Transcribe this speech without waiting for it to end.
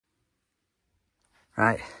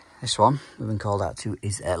Right, this one we've been called out to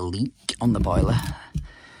is a leak on the boiler,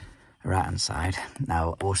 right hand side.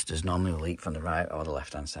 Now, Worcester's normally leak from the right or the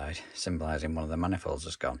left hand side, symbolising one of the manifolds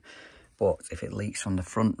has gone. But if it leaks from the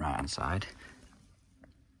front right hand side,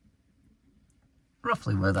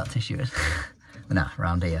 roughly where that tissue is, nah,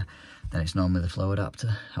 around here, then it's normally the flow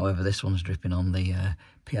adapter. However, this one's dripping on the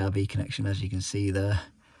PRV connection, as you can see there.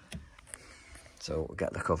 So we'll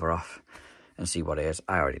get the cover off and see what it is.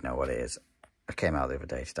 I already know what it is. I came out the other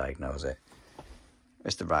day to diagnose it.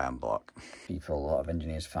 It's the right hand block. People, a lot of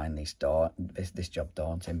engineers find this job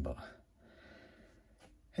daunting, but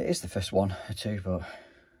it is the first one or two, but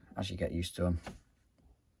as you get used to them,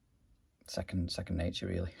 second nature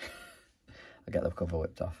really. I get the cover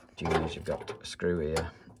whipped off. You've got a screw here,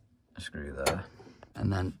 a screw there,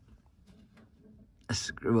 and then a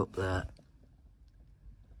screw up there,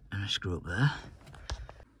 and a screw up there.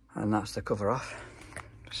 And that's the cover off.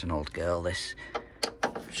 It's an old girl, this.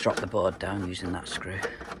 Strop the board down using that screw.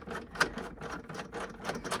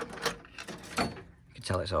 You can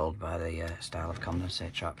tell it's old by the style of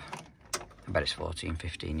condensate trap. I bet it's 14,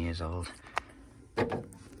 15 years old. Well,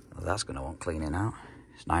 that's going to want cleaning out.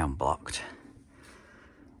 It's nigh unblocked.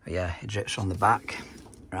 But yeah, it drips from the back,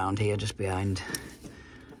 around here just behind,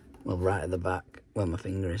 well, right at the back where my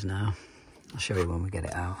finger is now. I'll show you when we get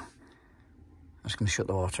it out. I'm just going to shut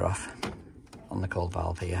the water off on the cold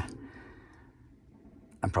valve here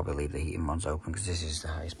and probably leave the heating ones open because this is the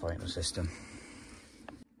highest point of the system.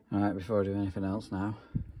 Alright, before I do anything else now,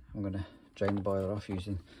 I'm going to drain the boiler off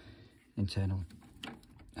using internal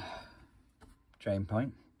drain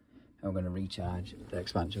point. And I'm going to recharge the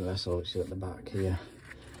expansion vessel which is at the back here,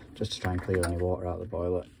 just to try and clear any water out of the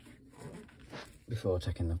boiler before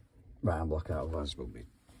taking the right hand block out, otherwise we'll be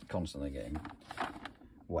constantly getting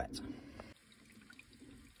wet.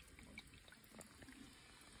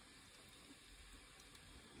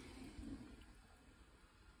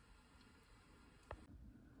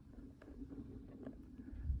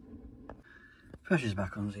 Pressure's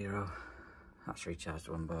back on 0. That's recharged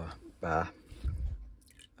 1 bar.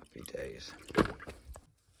 Happy days. Give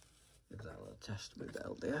that a little test with the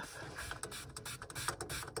LDF.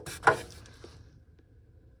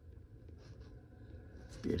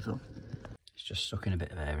 Beautiful. It's just sucking a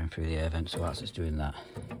bit of air in through the air vent, so whilst it's doing that,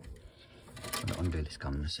 I'm going to undo this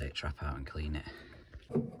condensate trap out and clean it.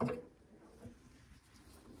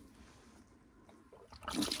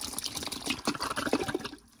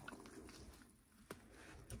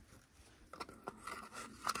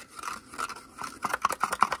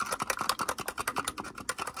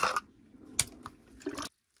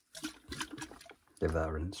 Give that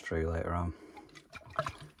a rinse through later on.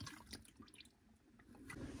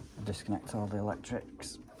 Disconnect all the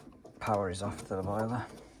electrics. Power is off to the boiler.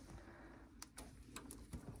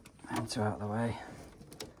 Vent out of the way.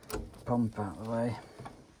 Pump out of the way.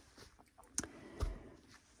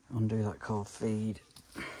 Undo that cold feed.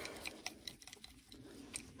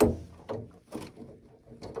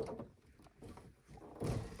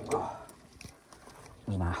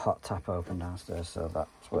 There's now a hot tap open downstairs, so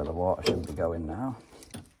that's where the water should be going now.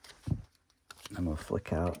 And we'll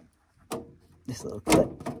flick out this little clip.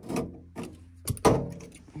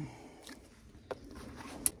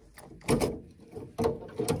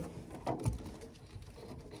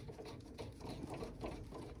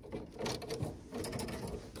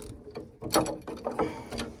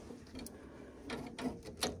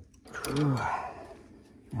 Right,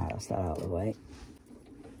 that's that out of the way.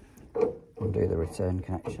 Undo the return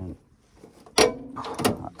connection.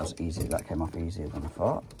 That was easy, that came off easier than I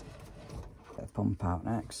thought. Get the pump out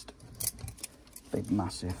next. Big,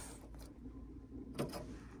 massive. In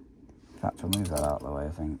fact, I'll move that out of the way, I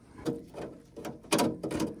think.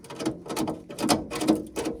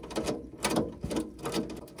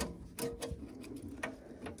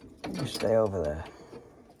 Just stay over there.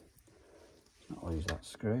 Not lose that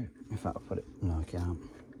screw. In fact, I'll put it, no I can't.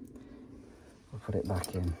 We'll put it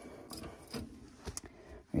back in.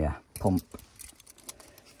 Yeah, pump.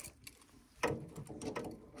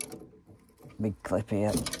 Big clip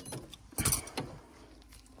here.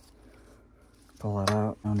 Pull that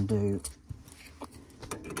out, undo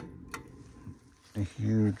the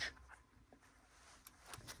huge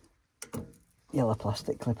yellow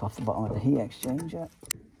plastic clip off the bottom of the heat exchanger.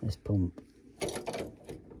 This pump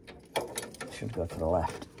should go to the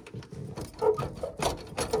left.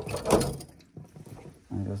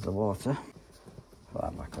 There goes the water. Put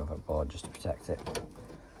that back overboard just to protect it.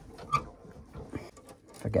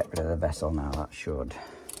 If I get rid of the vessel now, that should,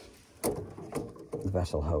 the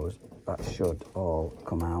vessel hose, that should all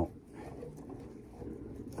come out.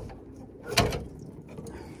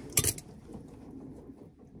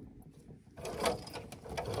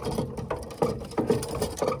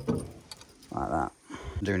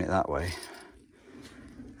 Doing it that way,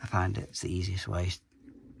 I find it's the easiest way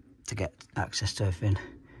to get access to everything.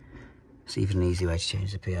 It's even an easy way to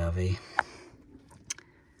change the PRV.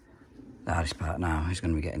 The hardest part now is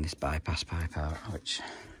going to be getting this bypass pipe out, which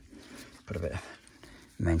put a bit of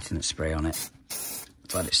maintenance spray on it,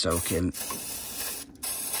 let it soak in.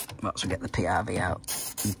 Once we get the PRV out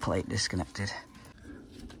and plate disconnected.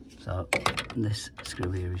 So this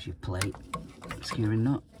screw here is your plate skewering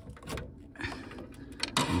nut.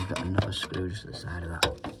 And you've got another screw just at the side of that,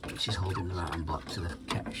 which is holding the right hand block to the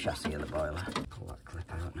chassis of the boiler. Pull that clip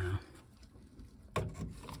out now.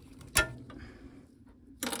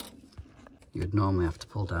 You would normally have to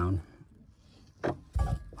pull down. Oh,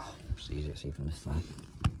 it's easier to see from this side.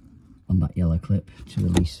 On that yellow clip to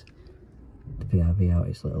release the PRV out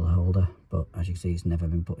its little holder, but as you can see, it's never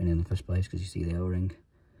been put in the first place because you see the O-ring.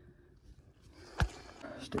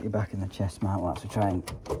 Stick your back in the chest mount whilst we try and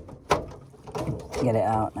get it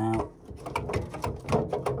out now.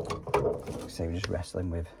 So we're just wrestling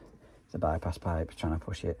with the bypass pipe, trying to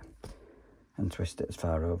push it and twist it as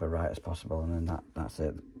far over right as possible, and then that's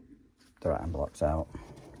it. The right hand block's out.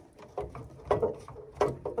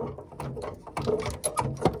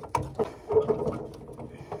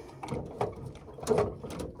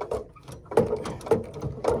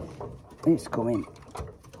 It's coming.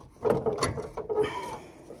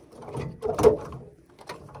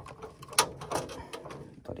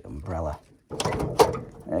 Bloody umbrella.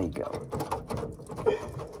 There you go.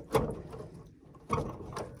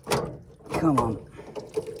 Come on.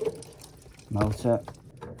 Motor.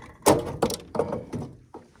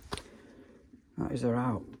 That is her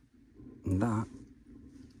out. And that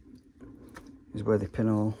is where the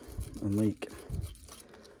pinhole and leak.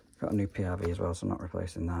 Got a new PRV as well, so I'm not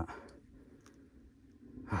replacing that.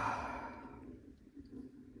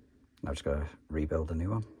 I've just got to rebuild a new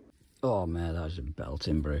one. Oh man, that was a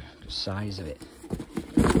belting brew. The size of it.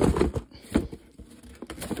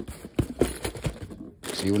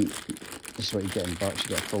 So you wouldn't, this is what you get in box. You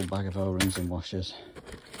get a full bag of O-rings and washers.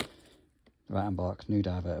 Right hand block, new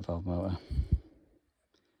diverter valve motor.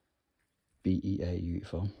 BEA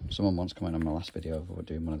beautiful. Someone once commented on my last video over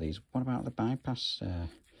doing one of these. What about the bypass?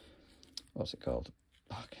 What's it called?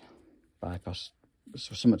 Fucking bypass.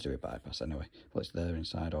 So something to do with bypass anyway. Well, it's there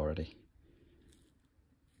inside already.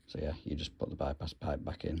 So yeah, you just put the bypass pipe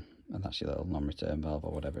back in, and that's your little non-return valve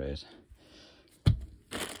or whatever it is. And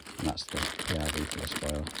that's the PRV for the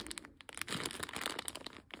spoil.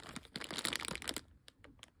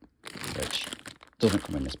 Which doesn't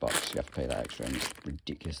come in this box, you have to pay that extra, and it's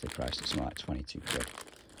ridiculously priced. It's something like 22 quid.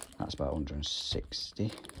 That's about 160,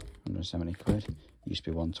 170 quid. Used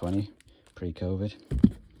to be 120 pre-COVID.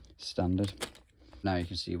 Standard. Now you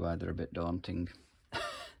can see why they're a bit daunting.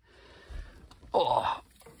 Oh,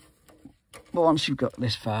 but once you've got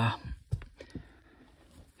this far,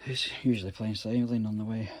 it's usually plain sailing on the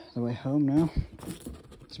way home now.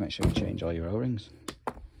 Just make sure you change all your O-rings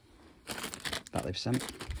that they've sent.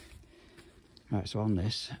 Right, so on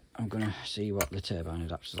this, I'm going to see what the turbine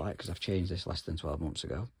adapter's like, because I've changed this less than 12 months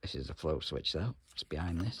ago. This is the float switch though, it's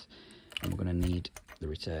behind this. And we're going to need the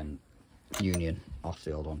return union off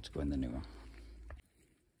the old one to go in the new one.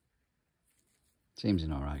 Seems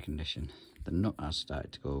in alright condition. The nut has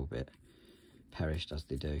started to go a bit perished, as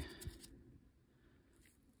they do.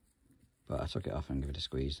 But I took it off and gave it a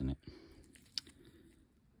squeeze, and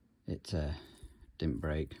it didn't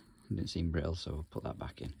break. It didn't seem brittle, so we'll put that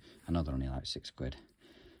back in. I know they're only like 6 quid,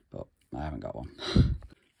 but I haven't got one.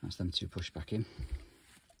 That's them two pushed back in.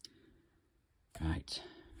 Right,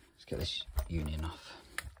 let's get this union off.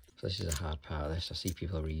 So this is a hard part of this. I see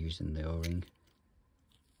people are reusing the O-ring.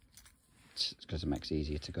 It's because it makes it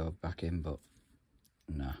easier to go back in, but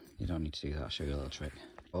no, you don't need to do that. I'll show you a little trick.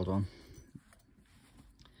 Old one.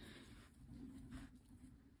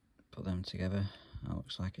 Put them together. That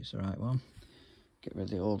looks like it's the right one. Get rid of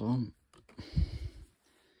the old one.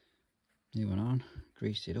 New one on.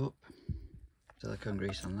 Grease it up. Silicone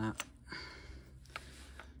grease on that.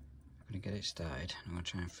 I'm going to get it started. I'm going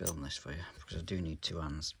to try and film this for you because I do need 2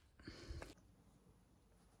 hands.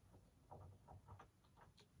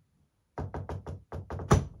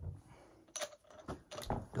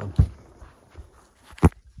 Done.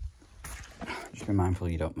 Just be mindful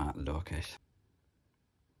you don't mark the door case.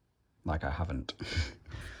 Like I haven't.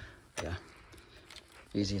 Yeah.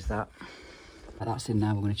 Easy as that. That's in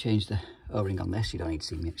now. We're going to change the O-ring on this. You don't need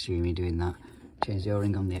to see me doing that. Change the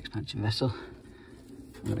O-ring on the expansion vessel.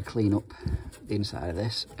 I'm going to clean up the inside of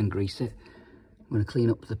this and grease it. I'm going to clean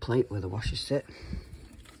up the plate where the washers sit.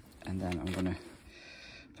 And then I'm going to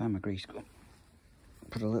find my grease gun.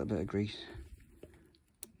 Put a little bit of grease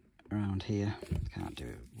around here. Can't do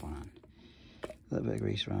it with one hand. A little bit of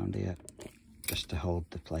grease around here just to hold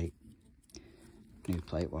the plate, new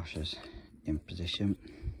plate washers in position.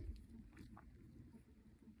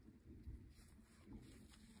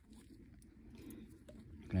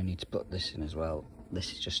 I'm going to need to put this in as well.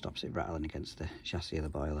 This just stops it rattling against the chassis of the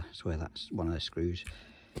boiler. It's where that's one of the screws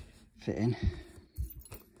fit in.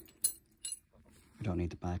 We don't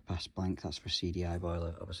need the bypass blank, that's for CDI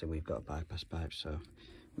boiler. Obviously we've got a bypass pipe, so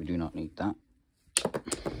we do not need that.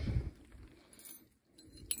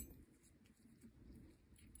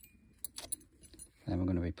 Then we're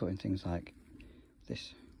going to be putting things like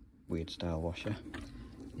this weird style washer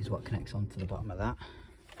is what connects onto the bottom of that.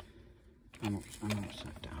 I'm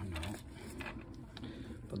upside down now.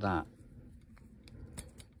 But that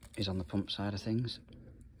is on the pump side of things.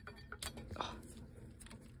 Oh,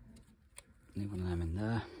 need one of them in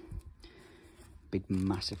there. Big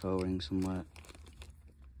massive O-ring somewhere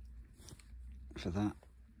for that.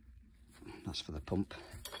 That's for the pump.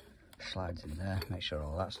 Slides in there, make sure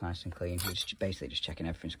all that's nice and clean. We're just basically just checking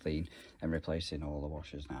everything's clean and replacing all the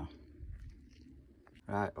washers now.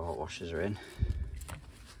 Right, all washers are in.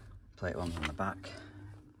 Plate ones on the back,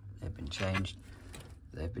 they've been changed.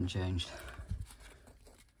 They've been changed.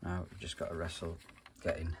 Now we've just got to wrestle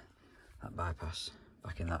getting that bypass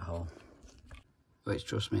back in that hole. Which,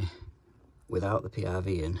 trust me, without the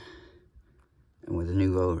PRV in and with the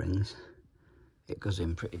new O-rings, it goes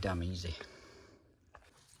in pretty damn easy.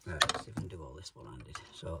 Right, let's see if we can do all this one-handed.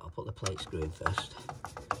 So I'll put the plate screw in first.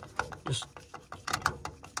 Just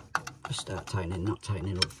start tightening, not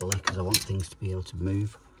tightening up fully, because I want things to be able to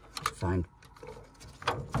move, find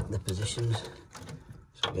the positions.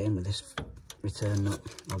 So again, with this return nut,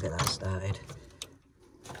 I'll get that started.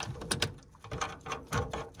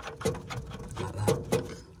 Like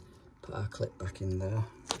that. Put our clip back in there,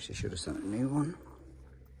 which I should have sent a new one.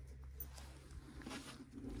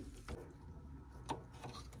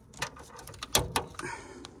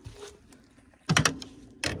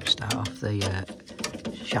 Start off the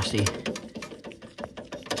chassis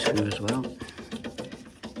screw as well.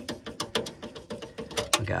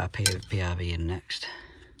 We'll get our PRV in next.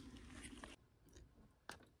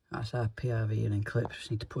 That's our PRV in and clip.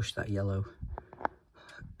 Just need to push that yellow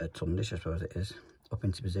tundish, I suppose it is, up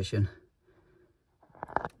into position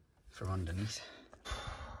from underneath.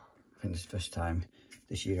 I think this is the first time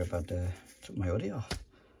this year I've had took my hoodie off.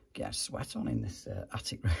 Get sweat on in this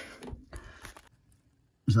attic room.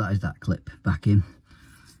 So that is that clip back in.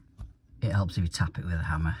 It helps if you tap it with a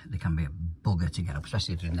hammer. They can be a bugger to get up,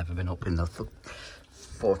 especially if they've never been up in the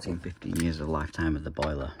 14-15 years of the lifetime of the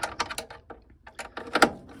boiler.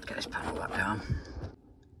 Get this panel back down.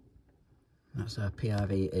 That's our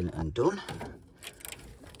PRV in and done.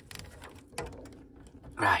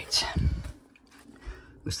 Right.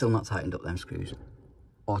 We're still not tightened up them screws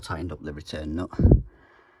or tightened up the return nut,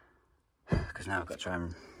 because now I've got to try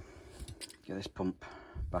and get this pump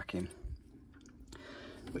back in,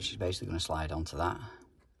 which is basically going to slide onto that,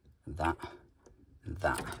 that, and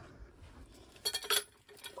that,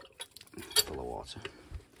 full of water.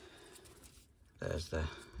 There's the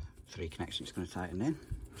 3 connections it's going to tighten in.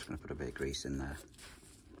 I'm just going to put a bit of grease in there.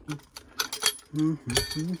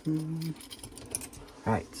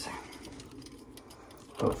 Right,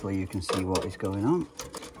 hopefully you can see what is going on.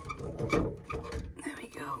 There we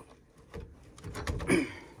go.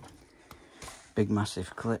 Big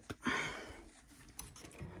massive clip.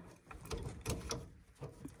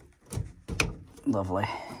 Lovely.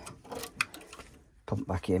 Pump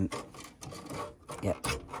back in. Get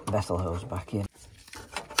vessel hose back in.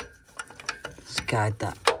 Just guide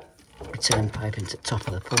that return pipe into the top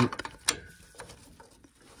of the pump.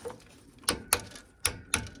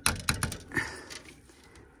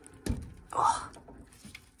 Oh.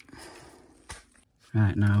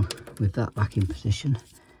 Right, now with that back in position,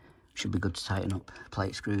 should be good to tighten up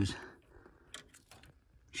plate screws,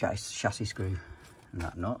 chassis screw, and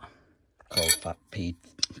that nut. Cold pipe feed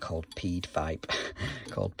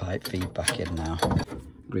back in now.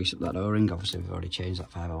 Grease up that O-ring. Obviously we've already changed that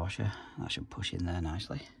fibre washer. That should push in there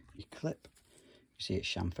nicely. You clip. You see it's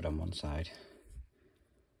chamfered on one side.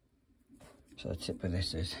 So the tip of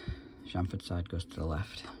this is chamfered side goes to the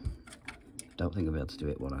left. Don't think I'll be able to do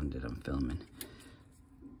it one-handed. I'm filming.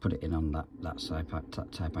 Put it in on that side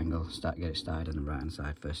type angle. Get it started on the right hand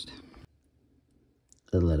side first.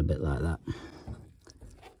 A little bit like that.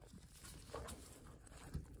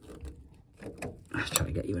 Let's try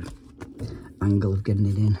to get you an angle of getting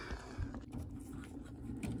it in.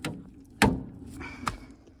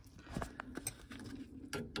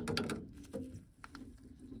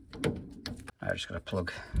 I've just got to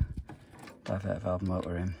plug divert valve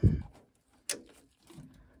motor in.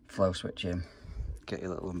 flow switch in, get your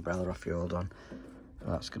little umbrella off your hold on.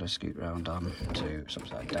 That's going to scoot round on to it's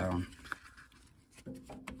upside down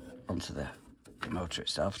onto the motor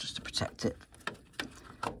itself just to protect it.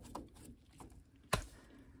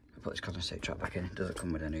 Put this condensate trap back in. It doesn't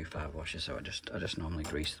come with a new 5 washer, so I just normally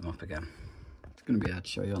grease them up again. It's going to be hard to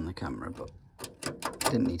show you on the camera, but I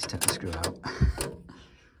didn't need to take the screw out.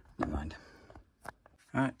 Never mind.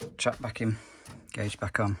 Alright, trap back in, gauge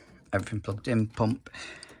back on, everything plugged in, pump,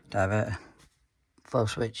 diverter, flow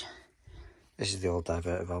switch. This is the old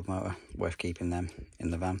diverter valve motor, worth keeping them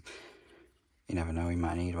in the van. You never know, you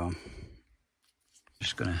might need one.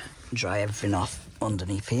 Just going to dry everything off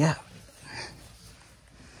underneath here.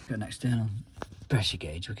 Got an external pressure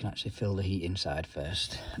gauge. We can actually fill the heat inside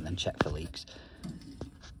first and then check for leaks.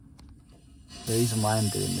 The reason why I'm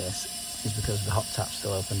doing this is because the hot tap's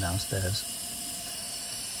still open downstairs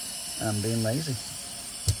and I'm being lazy.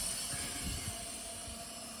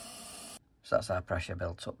 So that's our pressure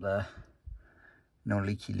built up there. No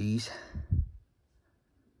leaky lees.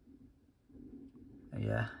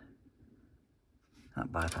 Yeah,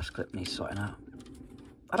 that bypass clip needs sorting out.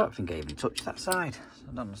 I don't think I even touched that side, so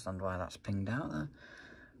I don't understand why that's pinged out there.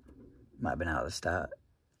 Might have been out at the start.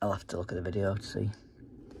 I'll have to look at the video to see.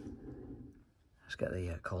 Let's get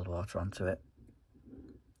the cold water onto it.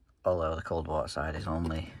 Although the cold water side is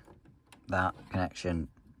only that connection,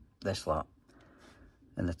 this lot,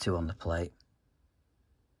 and the 2 on the plate.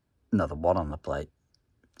 No, the 1 on the plate.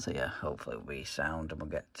 So yeah, hopefully it'll be sound and we'll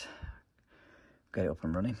get it up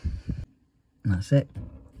and running. And that's it.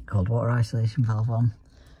 Cold water isolation valve on.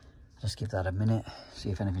 Just give that a minute, see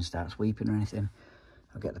if anything starts weeping or anything.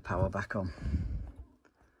 I'll get the power back on.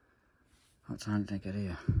 What time did I get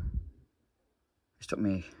here? It took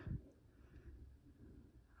me,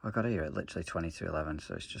 I got here at literally 20 to 11,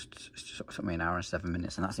 so it's just took me an hour and 7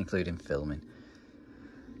 minutes, and that's including filming.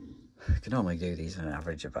 I can normally do these on an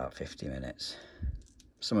average about 50 minutes.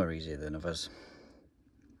 Some are easier than others.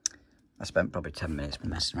 I spent probably 10 minutes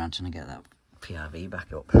messing around trying to get that PRV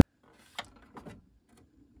back up.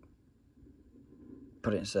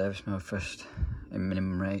 Put it in service mode first, in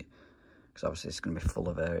minimum rate, because obviously it's going to be full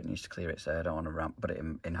of air, it needs to clear its air. I don't want to put it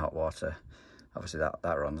in hot water. Obviously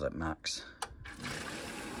that runs at max.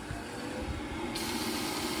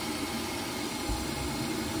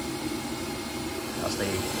 That's the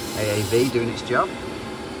AAV doing its job.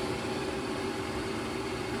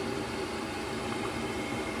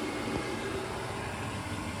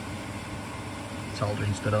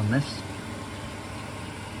 Soldering's good on this.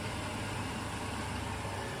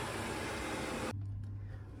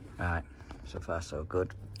 Right, so far so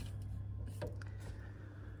good.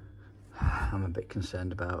 I'm a bit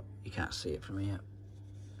concerned about, you can't see it from here.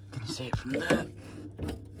 Can you see it from there?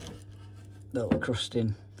 The little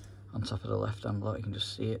crusting on top of the left hand block, you can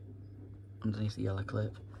just see it underneath the yellow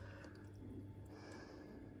clip.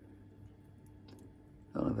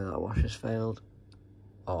 I don't know whether that washer's failed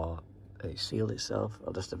or it sealed itself.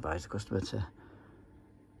 I'll just advise the customer to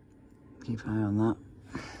keep an eye on that.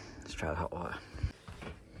 Let's try the hot water.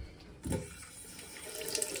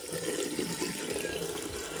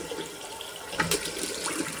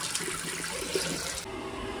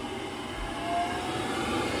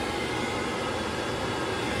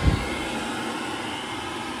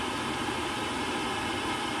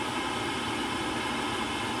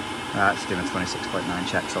 Right, just doing 26.9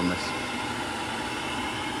 checks on this.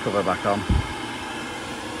 Cover back on.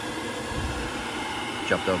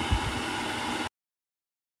 Job done.